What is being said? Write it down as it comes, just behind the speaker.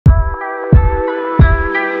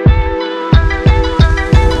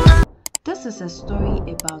This is a story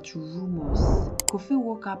about Rumours. Kofi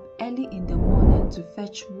woke up early in the morning to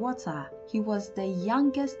fetch water. He was the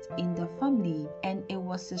youngest in the family and it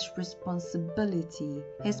was his responsibility.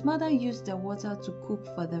 His mother used the water to cook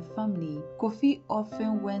for the family. Kofi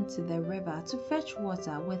often went to the river to fetch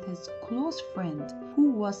water with his close friend who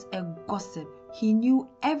was a gossip. He knew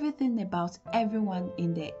everything about everyone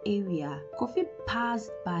in the area. Kofi passed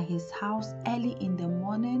by his house early in the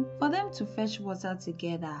morning for them to fetch water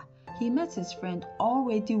together. He met his friend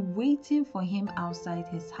already waiting for him outside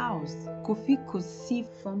his house. Kofi could see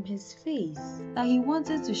from his face that he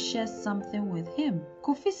wanted to share something with him.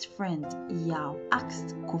 Kofi's friend Yao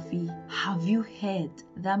asked Kofi, "Have you heard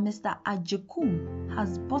that Mr. Ajekum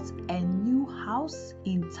has bought a new house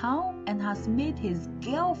in town and has made his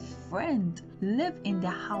girlfriend live in the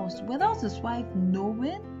house without his wife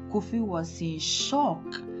knowing?" Kofi was in shock.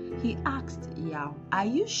 He asked Yao, "Are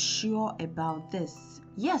you sure about this?"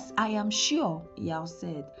 "Yes, I am sure," Yao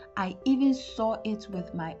said. "I even saw it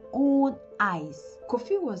with my own eyes."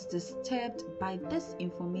 Kofi was disturbed by this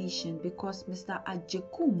information because Mr.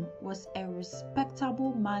 Ajekum was a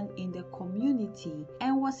respectable man in the community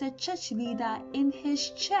and was a church leader in his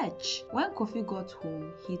church. When Kofi got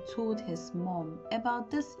home, he told his mom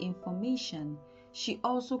about this information. She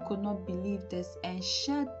also could not believe this and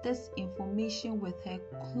shared this information with her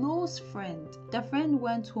close friend. The friend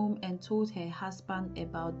went home and told her husband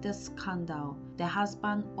about this scandal. The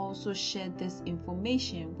husband also shared this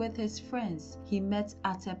information with his friends. He met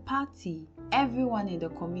at a party. Everyone in the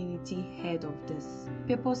community heard of this.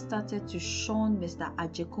 People started to shun Mr.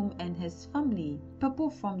 Ajekum and his family. People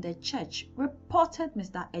from the church reported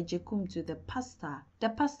Mr. Ajekum to the pastor. The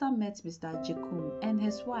pastor met Mr. Ajekum and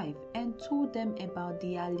his wife and told them about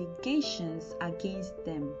the allegations against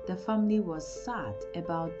them. The family was sad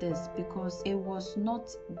about this because it was not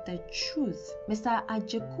the truth. Mr.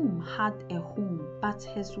 Ajekum had a home, but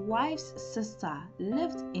his wife's sister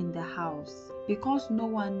lived in the house. Because no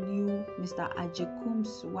one knew Mr.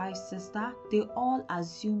 Ajekum's wife's sister, they all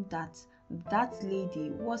assumed that that lady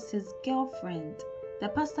was his girlfriend. The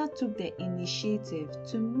pastor took the initiative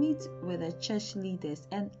to meet with the church leaders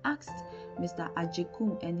and asked Mr.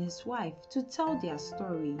 Ajekum and his wife to tell their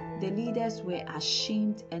story. The leaders were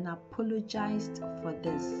ashamed and apologized for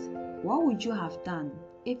this. What would you have done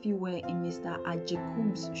if you were in Mr.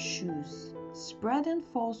 Ajekum's shoes? Spreading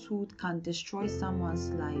falsehood can destroy someone's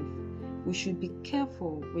life. We should be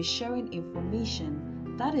careful with sharing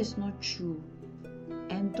information that is not true.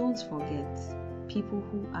 And don't forget, people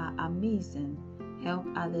who are amazing help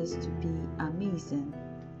others to be amazing.